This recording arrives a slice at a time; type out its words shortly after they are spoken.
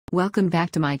Welcome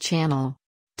back to my channel.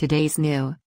 Today's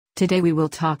new. Today we will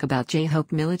talk about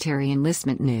J-Hope military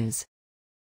enlistment news.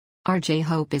 Our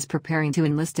J-Hope is preparing to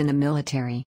enlist in the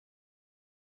military.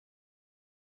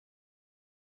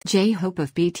 J-Hope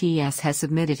of BTS has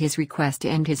submitted his request to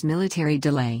end his military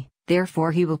delay,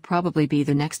 therefore he will probably be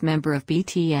the next member of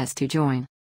BTS to join.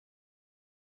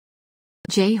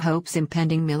 J-Hope's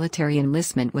impending military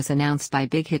enlistment was announced by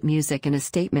Big Hit Music in a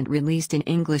statement released in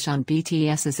English on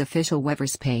BTS's official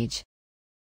Weverse page.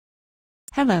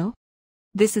 Hello.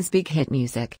 This is Big Hit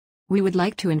Music. We would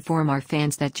like to inform our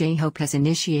fans that J-Hope has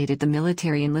initiated the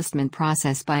military enlistment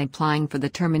process by applying for the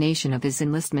termination of his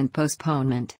enlistment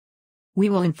postponement. We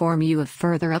will inform you of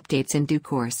further updates in due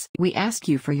course. We ask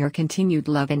you for your continued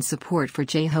love and support for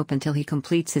J-Hope until he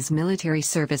completes his military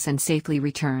service and safely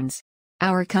returns.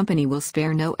 Our company will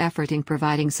spare no effort in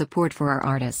providing support for our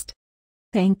artist.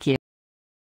 Thank you.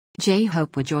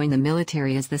 J-Hope would join the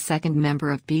military as the second member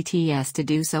of BTS to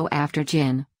do so after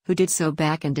Jin, who did so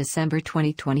back in December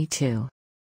 2022.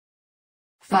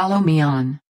 Follow me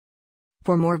on.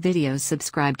 For more videos,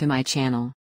 subscribe to my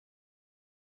channel.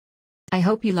 I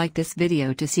hope you like this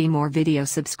video. To see more videos,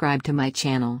 subscribe to my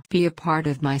channel. Be a part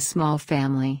of my small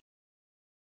family.